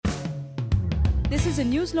This is a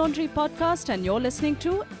News Laundry podcast and you're listening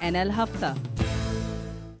to NL Hafta.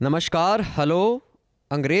 नमस्कार, hello.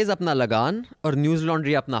 अंग्रेज अपना लगान और न्यूज़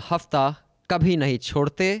लॉन्ड्री अपना हफ्ता कभी नहीं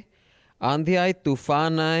छोड़ते। आंधी आए,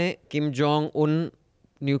 तूफान आए, Kim Jong Un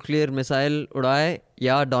nuclear missile उड़ाए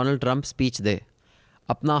या डोनाल्ड ट्रंप स्पीच दे,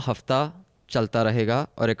 अपना हफ्ता चलता रहेगा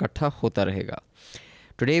और इकट्ठा होता रहेगा।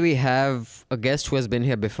 Today we have a guest who has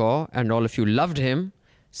been here before and all of you loved him.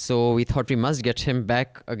 So we thought we must get him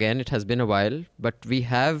back again. It has been a while. But we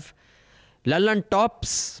have Lallan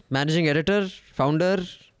Top's managing editor, founder,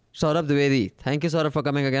 Saurabh Dwivedi. Thank you, Saurabh, for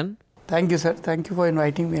coming again. Thank you, sir. Thank you for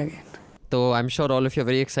inviting me again. So I'm sure all of you are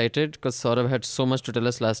very excited because Saurabh had so much to tell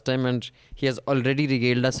us last time and he has already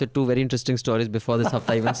regaled us with two very interesting stories before this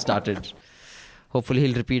hafta even started. Hopefully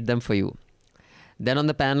he'll repeat them for you. Then on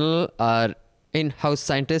the panel are in-house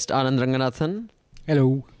scientist Anand Ranganathan.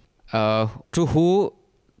 Hello. To who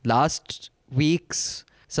last week's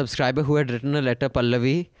subscriber who had written a letter,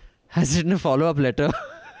 Pallavi, has written a follow-up letter.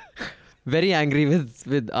 Very angry with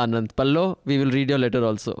Anand. Pallo, we will read your letter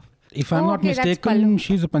also. If I'm not mistaken,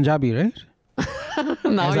 she's a Punjabi, right?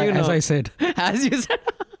 Now you know. As I said. As you said.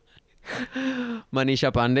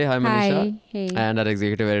 Manisha Pandey. Hi, Manisha. Hi. Hey. And our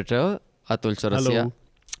executive editor, Atul Chaurasia. Hello.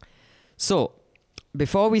 So,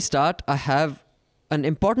 before we start, I have an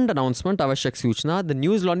important announcement, Avashyak Suchna. The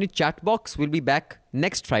News Laundry chat box will be back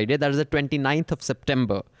next Friday, that is the 29th of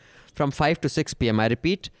September, from 5 to 6 p.m. I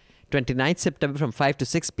repeat, 29th September from 5 to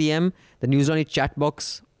 6 p.m. The News Laundry chat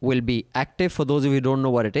box will be active. For those of you who don't know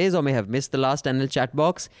what it is or may have missed the last NL chat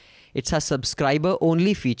box, it's a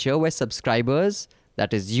subscriber-only feature where subscribers,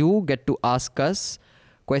 that is you, get to ask us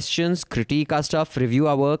questions, critique our stuff, review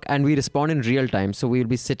our work, and we respond in real time. So we'll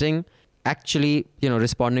be sitting actually,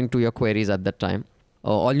 responding to your queries at that time.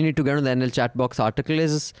 All you need to get on the NL Chatbox article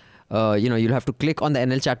is, you'll have to click on the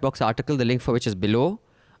NL Chatbox article, the link for which is below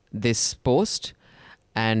this post,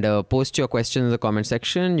 and post your questions in the comment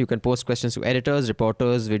section. You can post questions to editors,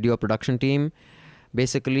 reporters, video production team.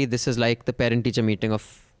 Basically, this is like the parent-teacher meeting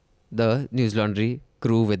of the News Laundry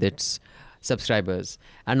crew with its subscribers.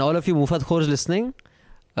 And all of you Mufat Khors listening,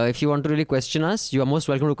 if you want to really question us, you are most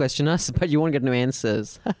welcome to question us, but you won't get no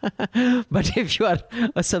answers. But if you are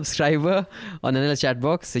a subscriber on NL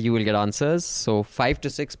Chatbox, you will get answers. So 5 to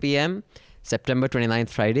 6 p.m., September 29th,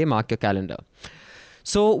 Friday, mark your calendar.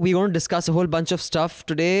 So we're going to discuss a whole bunch of stuff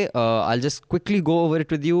today. I'll just quickly go over it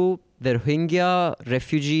with you. The Rohingya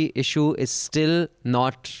refugee issue is still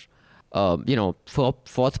not,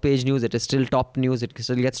 fourth page news. It is still top news. It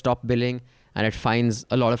still gets top billing. And it finds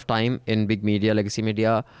a lot of time in big media, legacy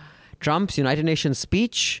media. Trump's United Nations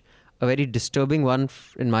speech, a very disturbing one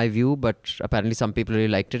in my view, but apparently some people really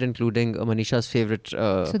liked it, including Manisha's favorite...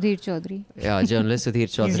 Sudhir Chaudhary. Yeah, journalist Sudhir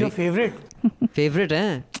Chaudhary. He's your favorite? Favorite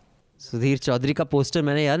है? Sudhir Chaudhary का poster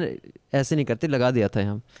मैंने यार ऐसे नहीं करते लगा दिया था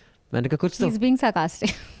यहाँ. मैंने कहा कुछ तो... He's being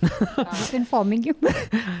sarcastic. Just informing you.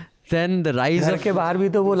 Then the rise घर of... के बाहर भी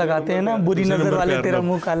तो वो लगाते हैं ना, बुरी नजर वाले तेरा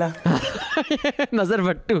मुंह काला. नजर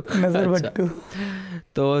भट्टू. नजर Bhattu.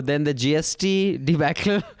 So then the GST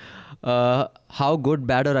debacle, how good,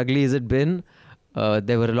 bad or ugly has it been?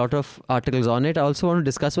 There were a lot of articles on it. I also want to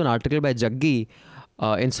discuss one article by Jaggi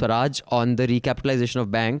in Swaraj on the recapitalization of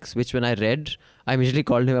banks, which when I read, I immediately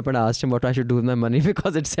called him up and asked him what I should do with my money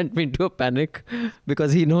because it sent me into a panic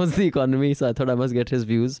because he knows the economy. So I thought I must get his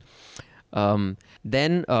views.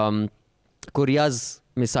 Then Korea's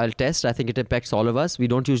missile test, I think it impacts all of us. We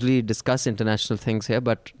don't usually discuss international things here,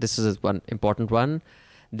 but this is one important one.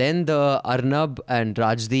 Then the Arnab and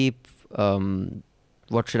Rajdeep,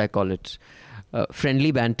 what should I call it?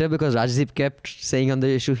 Friendly banter, because Rajdeep kept saying on the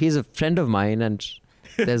issue, he's a friend of mine and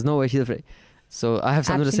there's no way he's a friend. So I have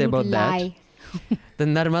something to say about that. The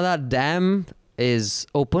Narmada Dam is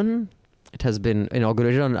open. It has been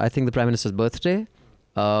inaugurated on, I think, the Prime Minister's birthday.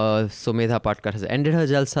 So Medha Patkar has ended her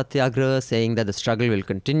Jal Satyagraha, saying that the struggle will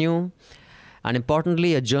continue. And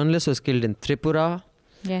importantly, a journalist was killed in Tripura.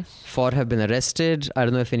 Yes. 4 have been arrested. I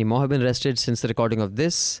don't know if any more have been arrested since the recording of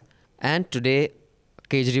this. And today,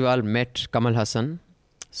 Kejriwal met Kamal Hassan.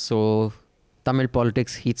 So Tamil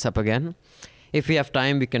politics heats up again. If we have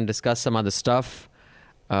time, we can discuss some other stuff.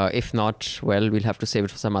 If not, well, we'll have to save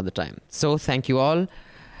it for some other time. So thank you all.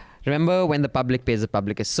 Remember, when the public pays, the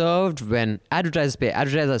public is served. When advertisers pay,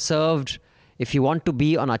 advertisers are served. If you want to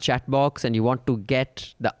be on our chat box and you want to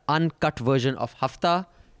get the uncut version of Hafta,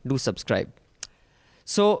 do subscribe.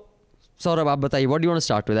 So, Saurabh, आप बताइए, what do you want to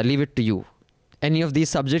start with? I'll leave it to you. Any of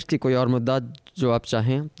these subjects की कोई और मुद्दा जो आप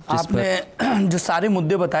चाहें? आपने जो सारे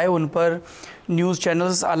मुद्दे बताए उन पर न्यूज़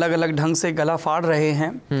चैनल्स अलग अलग ढंग से गला फाड़ रहे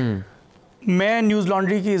हैं. मैं न्यूज़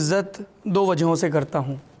लॉन्ड्री की इज्जत 2 वजहों से करता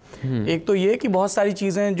हूँ. एक तो ये कि बहुत सारी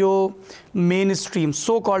चीज़ें जो mainstream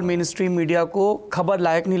so called mainstream media को खबर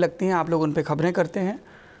लायक नहीं लगती हैं, आप लोग उन पे खबरें करते हैं।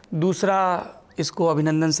 दूसरा, इसको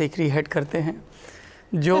अभिनंदन सेखरी हेड करते हैं,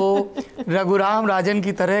 जो रघुराम राजन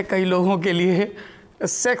की तरह कई लोगों के लिए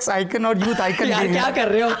सेक्स आइकन और यूथ आइकन भी क्या है। कर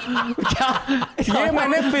रहे हो? क्या ये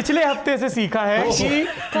मैंने पिछले हफ्ते से सीखा है कि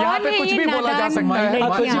यहाँ पे कुछ भी बोला जा सकता है।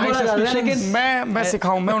 कुछ भी बोला जा रहा है, लेकिन मैं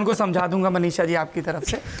सिखाऊं, मैं उनको समझा दूंगा मनीषा जी आपकी तरफ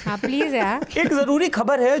से। हाँ प्लीज यार। एक ज़रूरी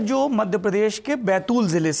खबर है जो मध्य प्रदेश के बैतूल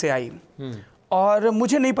ज़िले से आई, और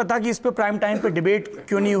मुझे नहीं पता कि इस पे प्राइम टाइम पे डिबेट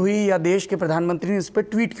क्यों नहीं हुई या देश के प्रधानमंत्री ने इस पे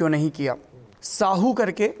ट्वीट क्यों नहीं किया। साहू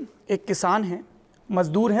करके एक किसान हैं,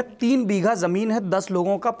 मजदूर हैं, 3 बीघा ज़मीन है, 10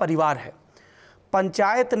 लोगों का परिवार है।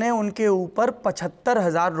 पंचायत ने उनके ऊपर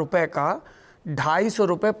 75,000 रुपये का 250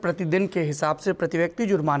 रुपये प्रतिदिन के हिसाब से प्रति व्यक्ति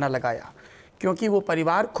जुर्माना लगाया, क्योंकि वो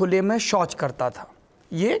परिवार खुले में शौच करता था।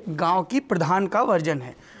 ये गांव की प्रधान का वर्जन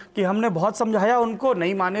है कि हमने बहुत समझाया उनको,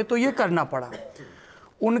 नहीं माने तो ये करना पड़ा।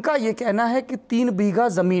 उनका ये कहना है कि 3 बीघा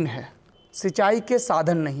ज़मीन है, सिंचाई के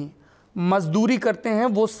साधन नहीं, मजदूरी करते हैं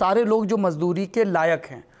वो सारे लोग जो मजदूरी के लायक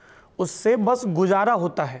हैं, उससे बस गुजारा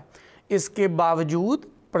होता है। इसके बावजूद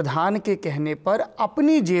प्रधान के कहने पर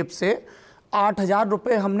अपनी जेब से 8,000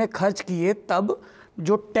 रुपये हमने खर्च किए, तब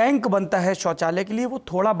जो टैंक बनता है शौचालय के लिए वो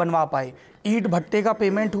थोड़ा बनवा पाए। ईंट भट्टे का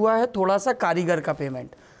पेमेंट हुआ है, थोड़ा सा कारीगर का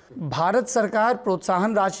पेमेंट। भारत सरकार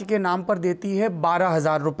प्रोत्साहन राशि के नाम पर देती है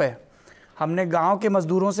 12,000 रुपये। हमने गांव के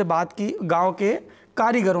मजदूरों से बात की, गांव के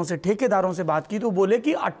कारीगरों से, ठेकेदारों से बात की, तो बोले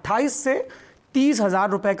कि 28 से 30,000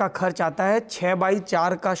 रुपये का खर्च आता है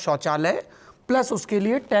 6x4 का शौचालय, प्लस उसके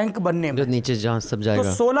लिए टैंक बनने में। नीचे जहाँ सब जाएगा,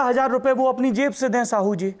 तो 16,000 रुपये वो अपनी जेब से दें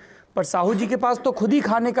साहू जी, पर साहू जी के पास तो खुद ही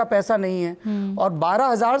खाने का पैसा नहीं है, और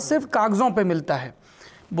 12,000 सिर्फ कागजों पे मिलता है।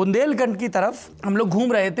 बुंदेलखंड की तरफ हम लोग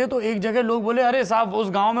घूम रहे थे तो एक जगह लोग बोले, अरे साहब उस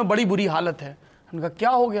गांव में बड़ी बुरी हालत है। उनका क्या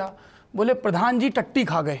हो गया? बोले प्रधान जी टट्टी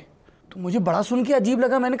खा गए। तो मुझे बड़ा सुन के अजीब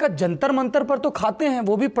लगा। मैंने कहा जंतर मंतर पर तो खाते हैं,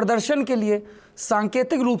 वो भी प्रदर्शन के लिए,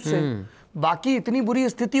 सांकेतिक रूप से। बाकी इतनी बुरी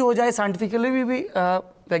स्थिति हो जाए, साइंटिफिकली भी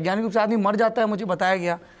वैज्ञानिक रूप से आदमी मर जाता है, मुझे बताया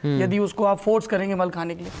गया, यदि उसको आप फोर्स करेंगे मल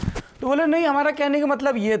खाने के लिए। तो बोले नहीं, हमारा कहने का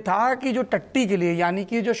मतलब ये था कि जो टट्टी के लिए, यानी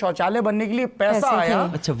कि जो शौचालय बनने के लिए पैसा आया,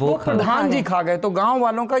 अच्छा, वो प्रधान जी खा गए। तो गांव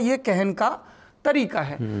वालों का ये कहन का तरीका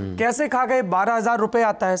है। कैसे खा गए? 12,000 रुपये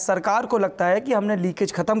आता है, सरकार को लगता है कि हमने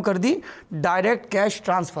लीकेज खत्म कर दी, डायरेक्ट कैश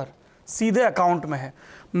ट्रांसफर सीधे अकाउंट में है।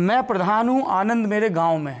 मैं प्रधान हूँ, आनंद मेरे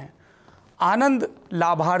गांव में है, आनंद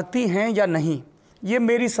लाभार्थी हैं या नहीं ये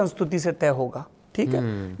मेरी संस्तुति से तय होगा, ठीक है,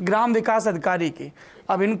 ग्राम विकास अधिकारी की।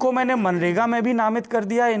 अब इनको मैंने मनरेगा में भी नामित कर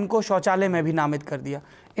दिया, इनको शौचालय में भी नामित कर दिया।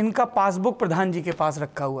 इनका पासबुक प्रधान जी के पास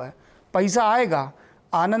रखा हुआ है। पैसा आएगा,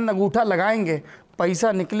 आनंद अंगूठा लगाएंगे,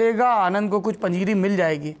 पैसा निकलेगा, आनंद को कुछ पंजीरी मिल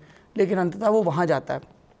जाएगी, लेकिन अंततः वो वहाँ जाता है।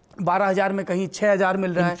 12,000 में कहीं 6,000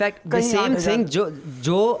 मिल रहा है, कहीं 8,000।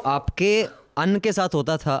 जो आपके अन्न के साथ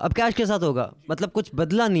होता था, अब कैश के साथ होगा। मतलब कुछ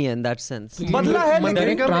बदला नहीं है इन दैट सेंस। बदला है,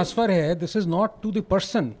 लेकिन ट्रांसफर है। This is not to the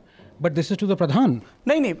person but this is to the प्रधान।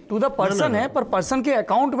 नहीं, टू द पर्सन है, पर पर्सन के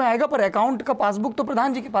अकाउंट में आएगा, पर अकाउंट का पासबुक तो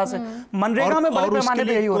प्रधान जी के पास है। मनरेगा में बड़े पैमाने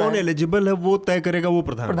पे यही हो रहा है। कौन एलिजिबल है वो तय करेगा, वो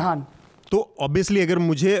प्रधान। तो ऑब्वियसली अगर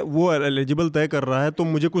मुझे वो एलिजिबल तय कर रहा है तो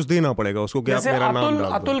मुझे कुछ देना पड़ेगा उसको, कि आप मेरा नाम डाल दो।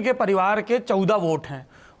 अतुल के परिवार के 14 वोट हैं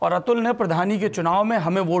और अतुल ने प्रधानी के चुनाव में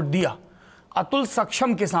हमें वोट दिया। अतुल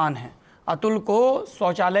सक्षम किसान है, अतुल को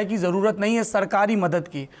शौचालय की ज़रूरत नहीं है, सरकारी मदद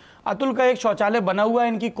की। अतुल का एक शौचालय बना हुआ है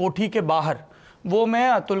इनकी कोठी के बाहर, वो मैं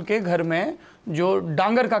अतुल के घर में जो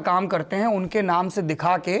डांगर का काम करते हैं उनके नाम से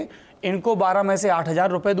दिखा के इनको 12 में से 8,000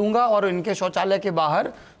 रुपये दूंगा और इनके शौचालय के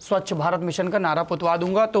बाहर स्वच्छ भारत मिशन का नारा पुतवा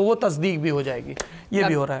दूंगा, तो वो तस्दीक भी हो जाएगी। ये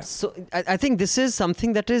भी हो रहा है। So I think this is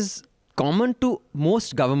something that is common to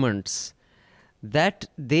most governments, that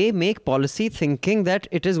they make policy thinking that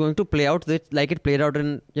it is going to play out like it played out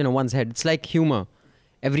in one's head. It's like humor.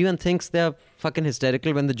 Everyone thinks they're fucking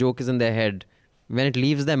hysterical when the joke is in their head. When it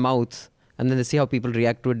leaves their mouth and then they see how people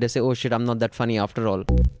react to it, they say, oh shit, I'm not that funny after all.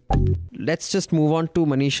 Let's just move on to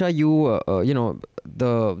Manisha.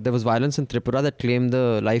 There was violence in Tripura that claimed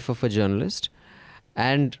the life of a journalist,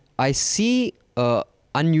 and I see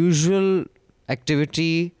unusual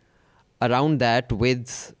activity around that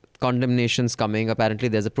with condemnations coming. Apparently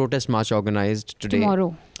there's a protest march organized today.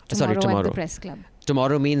 Tomorrow Tomorrow at the press club.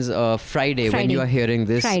 Tomorrow means Friday when you are hearing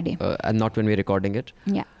this, and not when we're recording it.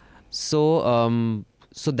 Yeah. So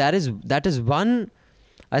that is one,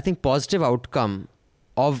 I think, positive outcome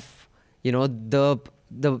of the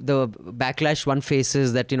backlash one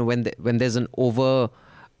faces, that when there's an over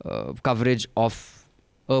coverage of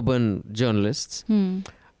urban journalists.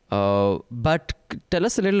 But tell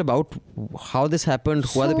us a little about how this happened.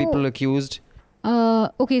 Who are the people accused?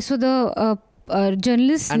 Okay, so the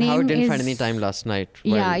journalist's And name how it didn't is... find any time last night.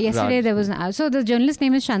 Yeah, yesterday Raj- there was... So the journalist's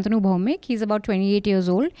name is Shantanu Bhaumik. He's about 28 years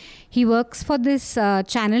old. He works for this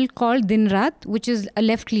channel called Din Raat, which is a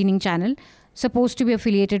left-leaning channel, supposed to be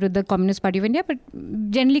affiliated with the Communist Party of India, but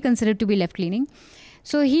generally considered to be left-leaning.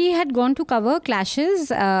 So he had gone to cover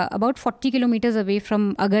clashes about 40 kilometers away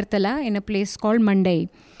from Agartala in a place called Mandai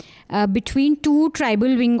between two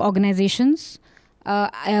tribal wing organizations.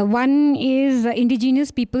 One is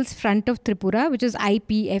Indigenous People's Front of Tripura, which is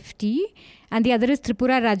IPFT, and the other is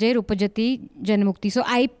Tripura Rajya Upajati Janamukti. So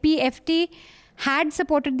IPFT had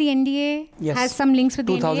supported the NDA, Yes. has some links with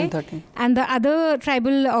the 2013. NDA, and the other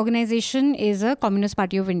tribal organization is a Communist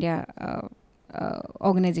Party of India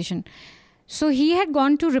organization. So he had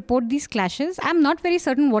gone to report these clashes. I'm not very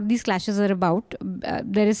certain what these clashes are about.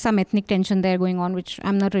 There is some ethnic tension there going on, which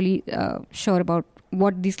I'm not really sure about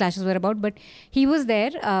what these clashes were about. But he was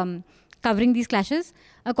there covering these clashes.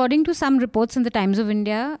 According to some reports in the Times of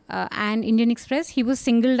India and Indian Express, he was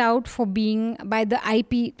singled out for being by the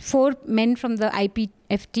IP. 4 men from the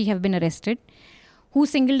IPFT have been arrested, who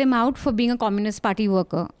singled him out for being a Communist Party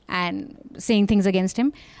worker and saying things against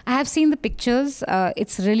him. I have seen the pictures.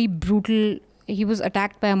 It's really brutal. He was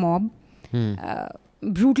attacked by a mob,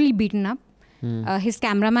 brutally beaten up. His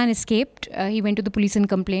cameraman escaped. He went to the police and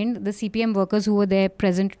complained. The CPM workers who were there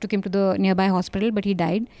present took him to the nearby hospital, but he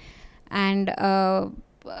died. And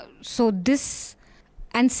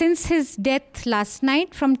since his death last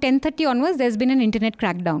night, from 10:30 onwards, there's been an internet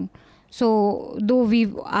crackdown. So though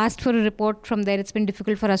we've asked for a report from there, it's been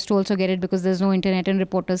difficult for us to also get it because there's no internet and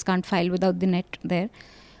reporters can't file without the net there.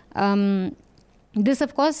 This,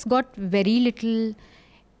 of course, got very little.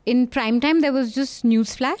 In prime time, there was just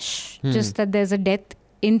news flash, just that there's a death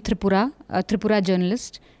in Tripura. A Tripura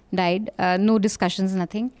journalist died. No discussions,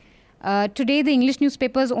 nothing. Today, the English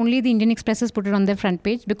newspapers, only the Indian Express has put it on their front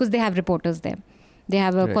page because they have reporters there. They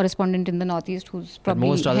have a correspondent in the Northeast who's probably... But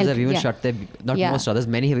most others have even yeah. shut their... most others,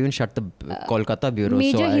 many have even shut the Kolkata bureau.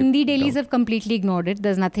 Major Hindi dailies have completely ignored it.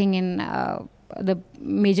 There's nothing in the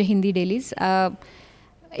major Hindi dailies.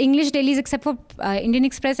 English dailies, except for Indian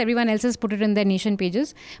Express, everyone else has put it in their nation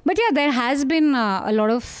pages. But yeah, there has been a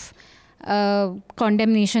lot of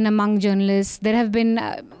condemnation among journalists. There have been...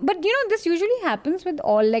 but this usually happens with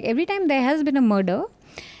all... Like every time there has been a murder,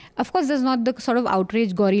 of course, there's not the sort of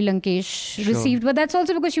outrage Gauri Lankesh received, but that's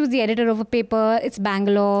also because she was the editor of a paper. It's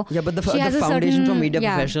Bangalore. Yeah, but the She has a foundation for certain- media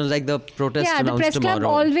yeah. professionals, like the protest Yeah, the announced press club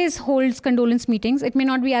tomorrow. always holds condolence meetings. It may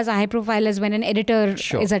not be as high profile as when an editor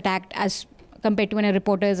is attacked as compared to when a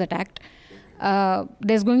reporter is attacked.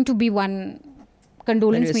 There's going to be one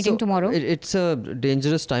condolence Anyway, meeting so tomorrow. It's a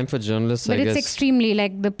dangerous time for journalists, But I it's guess. extremely,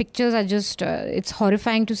 like, the pictures are just, it's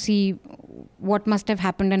horrifying to see what must have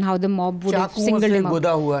happened and how the mob would have चाकुओं singled से him out.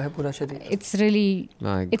 गोदा हुआ है पूरा शरीर. It's really,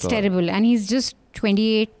 My it's God. terrible. And he's just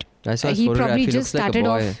 28. I saw his He photograph. probably He just looks like a started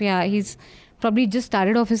boy. off, he's probably just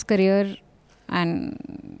started off his career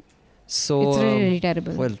and So, it's really, really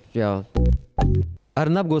terrible. Well, yeah.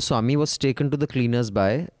 Arnab Goswami was taken to the cleaners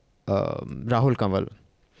by Rahul Kanwal,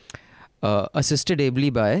 assisted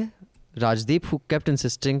ably by Rajdeep, who kept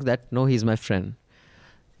insisting that, no, he's my friend.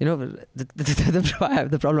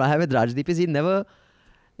 The problem I have with Rajdeep is he never...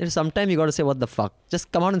 sometimes you got to say, what the fuck?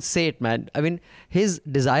 Just come out and say it, man. I mean, his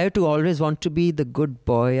desire to always want to be the good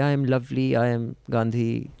boy. I am lovely. I am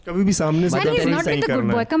Gandhi. कभी भी सामने से And he's कभी not सही been the good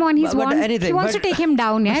करना boy. है. Come on, he But wants to take him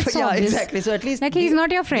down. Yeah, it's yeah, obvious. exactly. So at least Like, he's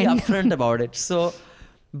not your friend. Be upfront about it. So,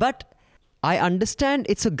 but I understand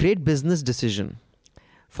it's a great business decision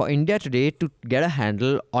for India today to get a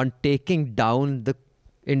handle on taking down the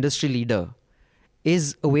industry leader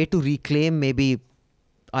is a way to reclaim maybe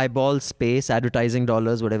eyeball space, advertising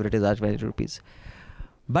dollars, whatever it is, advertising rupees.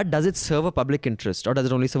 But does it serve a public interest or does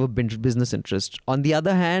it only serve a business interest? On the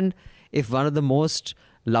other hand, if one of the most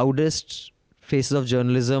loudest faces of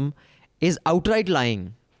journalism is outright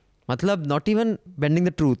lying, matlab not even bending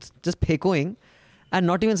the truth, just phekoing and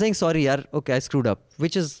not even saying, sorry, yaar, okay, I screwed up,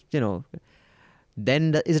 which is,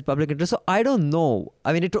 then is it public interest? So I don't know.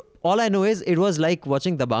 I mean, all I know is it was like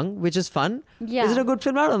watching Dabangg, which is fun. Yeah. Is it a good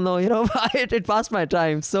film? I don't know. It passed my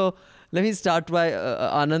time. So let me start by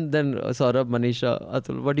Anand, then Saurabh, Manisha,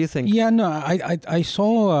 Atul. What do you think? Yeah, no, I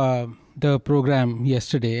saw the program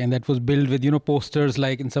yesterday, and that was built with posters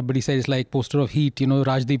like, and somebody said it's like poster of Heat.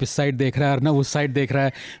 Rajdeep इस side देख रहा है, अर्नब उस side देख रहा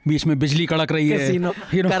है, बीच में बिजली कड़क रही है. Casino.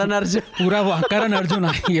 Karan Arjun. पूरा वो Karan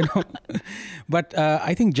Arjun, But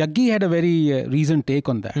I think Jaggi had a very reasoned take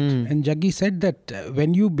on that, and Jaggi said that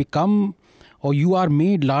when you become or you are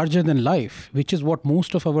made larger than life, which is what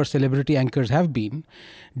most of our celebrity anchors have been,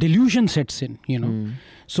 delusion sets in, you know.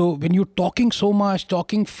 So when you're talking so much,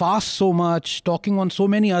 talking fast so much, talking on so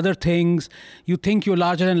many other things, you think you're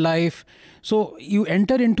larger than life. So you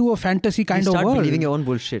enter into a fantasy kind of world. You start believing your own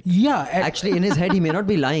bullshit. Yeah. Actually, in his head, he may not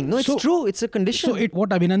be lying. No, it's true. It's a condition. So what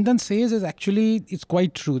Abhinandan says is actually, it's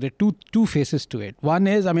quite true. There are two faces to it. One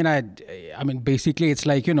is, I mean, basically it's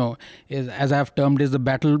like, you know, as I've termed, is the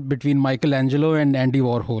battle between Michelangelo and Andy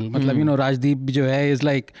Warhol. Matlab, you know, Rajdeep jo hai is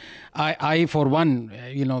like, I for one,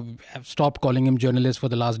 you know, have stopped calling him journalist for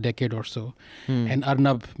the last decade or so. And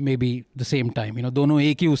Arnab maybe the same time. You know, दोनों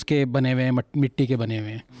एक ही उसके बने हुए हैं, मिट्टी के बने हुए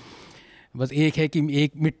हैं. बस एक है कि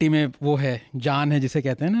एक मिट्टी में वो है जान है जिसे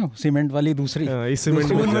कहते हैं ना सीमेंट वाली दूसरी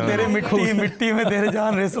में तेरे मिट्टी में तेरे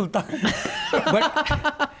जान रे सुल्तान.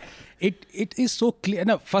 But it is so clear.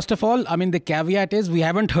 Now, first of all, I mean, the caveat is we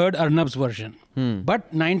haven't heard Arnab's version.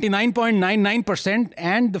 But 99.99%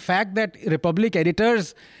 and the fact that Republic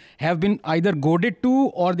editors have been either goaded to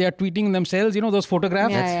or they are tweeting themselves, you know, those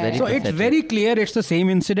photographs. So it's very clear it's the same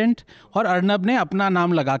incident. और अर्नब ने अपना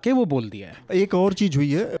नाम लगा के वो बोल दिया है. एक और चीज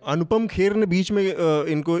हुई है, अनुपम खेर ने बीच में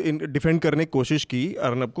इनको डिफेंड करने की कोशिश की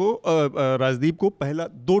अर्नब को, राजदीप को. पहला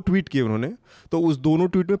 2 ट्वीट किए उन्होंने, तो उस दोनों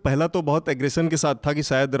ट्वीट में पहला तो बहुत एग्रेशन के साथ था कि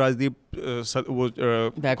शायद राजदीप वो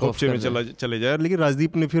खोपचे में चले जाए, लेकिन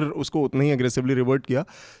राजदीप ने फिर उसको उतना ही एग्रेसिवली रिवर्ट किया.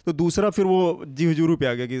 तो दूसरा फिर वो जी हुजूरू पे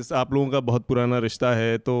आ गया कि आप लोगों का बहुत पुराना रिश्ता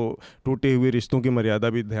है, तो टूटे हुए रिश्तों की मर्यादा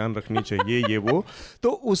भी ध्यान रखनी चाहिए, ये वो. तो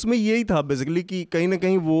उसमें यही था बेसिकली कि कहीं ना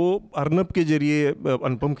कहीं वो अर्नब के जरिए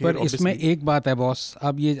अनुपम खेर. पर इसमें एक बात है बॉस,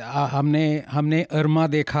 अब ये हमने इरमा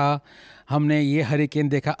देखा, हमने ये हरिकेन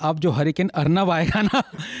देखा, अब जो हरिकेन अर्नब आएगा ना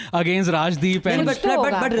against Rajdeep and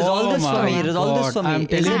but resolve this for me. I'm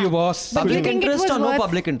telling you, boss. Public interest or no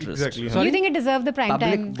public interest? Exactly. Do you think it deserved the prime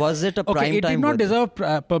time? Was it a prime time? It did not deserve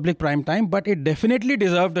public prime time, but it definitely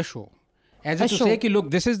deserved a show. As if to say, ki, look,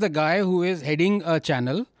 this is the guy who is heading a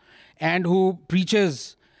channel and who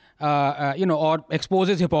preaches, you know, or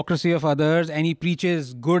exposes hypocrisy of others, and he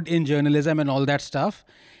preaches good in journalism and all that stuff.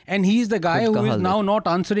 And he's the guy who is now not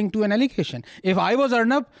answering to an allegation. If I was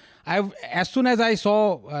Arnab, as soon as I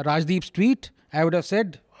saw Rajdeep's tweet, I would have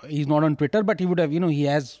said, he's not on Twitter, but he would have, you know, he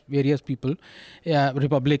has various people,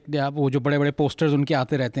 Republic, वो जो बड़े-बड़े posters उनके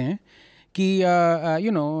आते रहते हैं, कि,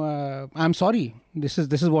 you know, I'm sorry, this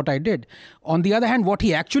is what I did. On the other hand, what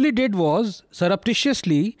he actually did was,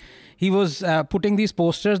 surreptitiously, he was putting these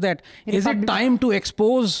posters that, is it time to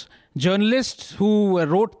expose journalists who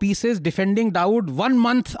wrote pieces defending Dawood 1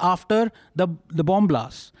 month after the bomb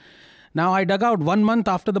blast. Now, I dug out 1 month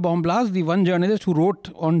after the bomb blast, the one journalist who wrote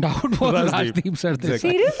on Dawood was Rajdeep Sardesai.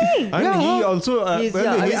 Seriously? And he also...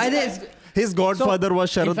 his godfather was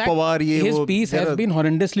Sharad Pawar. His piece has been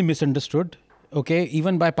horrendously misunderstood, okay,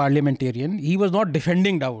 even by parliamentarian. He was not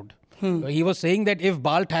defending Dawood. He was saying that if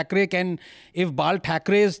Bal Thackre's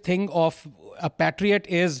thing of a patriot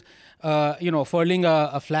is... you know, furling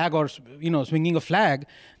a flag or, you know, swinging a flag,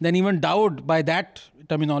 then even Dawood, by that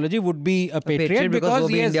terminology, would be a patriot because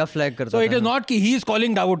he is... India flag karta so it is not that he is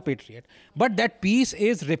calling Dawood patriot. But that piece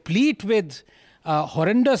is replete with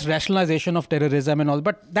horrendous rationalization of terrorism and all.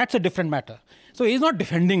 But that's a different matter. So he's not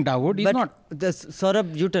defending Dawood. He's not.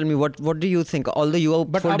 Saurabh, you tell me, what do you think? Although you are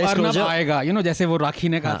but full disclosure... But आएगा, you know, जैसे वो राखी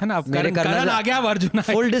ने कहा था ना, अब Karan आ गया, Arjun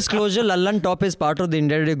Full disclosure, Lallan Top is part of the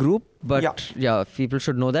India Today group. But yeah, people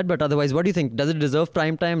should know that. But otherwise, what do you think? Does it deserve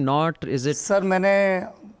prime time? Not? Is it... sir, मैंने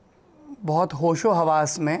बहुत होशो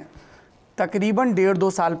हवास में तकरीबन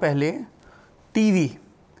 1.5-2 साल पहले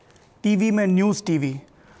TV में news TV,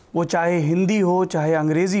 वो चाहे हिंदी हो चाहे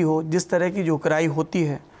अंग्रेज़ी हो, जिस तरह की जो कराई होती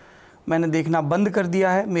है, मैंने देखना बंद कर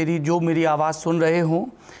दिया है. मेरी आवाज़ सुन रहे हों,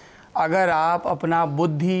 अगर आप अपना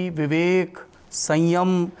बुद्धि, विवेक,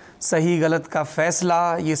 संयम, सही गलत का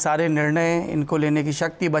फैसला, ये सारे निर्णय, इनको लेने की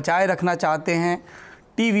शक्ति बचाए रखना चाहते हैं,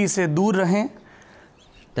 टीवी से दूर रहें.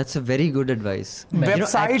 That's a very good advice.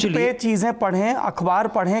 Website पे चीज़ें पढ़ें, अखबार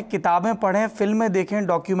पढ़ें, किताबें पढ़ें, फिल्में देखें,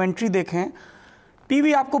 डॉक्यूमेंट्री देखें.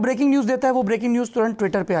 टीवी आपको ब्रेकिंग न्यूज़ देता है, वो ब्रेकिंग न्यूज़ तुरंत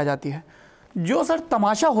ट्विटर पे आ जाती है. जो सर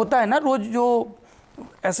तमाशा होता है ना रोज़, जो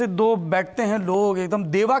ऐसे दो बैठते हैं लोग, एकदम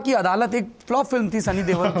देवा की अदालत, एक फ्लॉप फिल्म थी सनी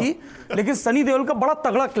देओल की, लेकिन सनी देओल का बड़ा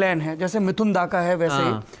तगड़ा क्लैन है, जैसे मिथुन दा का है वैसे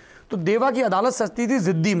ही. तो देवा की अदालत सजती थी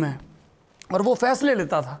जिद्दी में और वो फैसले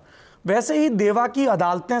लेता था. वैसे ही देवा की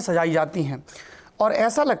अदालतें सजाई जाती हैं. और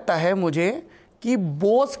ऐसा लगता है मुझे कि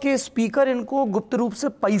बोस के स्पीकर इनको गुप्त रूप से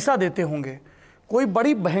पैसा देते होंगे. कोई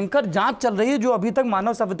बड़ी भयंकर जांच चल रही है जो अभी तक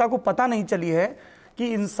मानव सभ्यता को पता नहीं चली है कि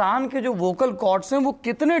इंसान के जो वोकल कॉर्ड्स हैं वो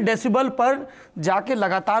कितने डेसिबल पर जाके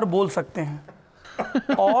लगातार बोल सकते हैं.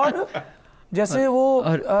 और जैसे वो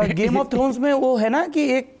गेम ऑफ थ्रोन्स में वो है ना कि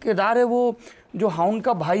एक किरदार है वो जो हाउंड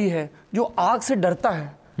का भाई है जो आग से डरता है,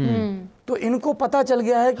 तो इनको पता चल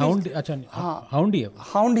गया है कि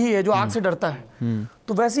हाउंड ही है जो आग से डरता है।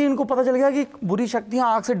 तो वैसे ही इनको पता चल गया कि बुरी शक्तियां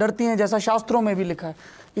आग से डरती हैं, जैसा शास्त्रों में भी लिखा है।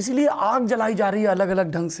 इसीलिए आग जलाई जा रही है अलग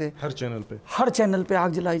अलग ढंग से, हर चैनल पे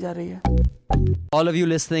आग जलाई जा रही है। All of you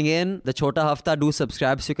listening in, the Chota Hafta, do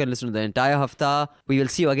subscribe so you can listen to the entire Hafta. We will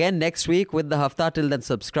see you again next week with the Hafta. Till then,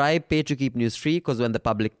 subscribe, pay to keep news free, because when the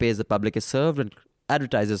public pays, the public is served. When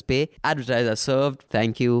advertisers pay, advertisers are served.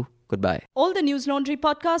 Thank you. Goodbye. All the News Laundry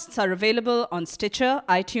podcasts are available on Stitcher,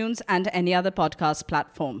 iTunes, and any other podcast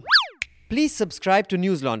platform. Please subscribe to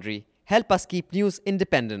News Laundry. Help us keep news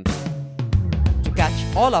independent. To catch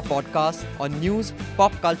all our podcasts on news,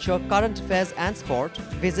 pop culture, current affairs and sport,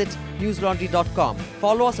 visit newslaundry.com.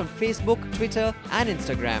 Follow us on Facebook, Twitter and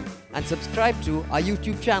Instagram and subscribe to our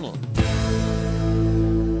YouTube channel.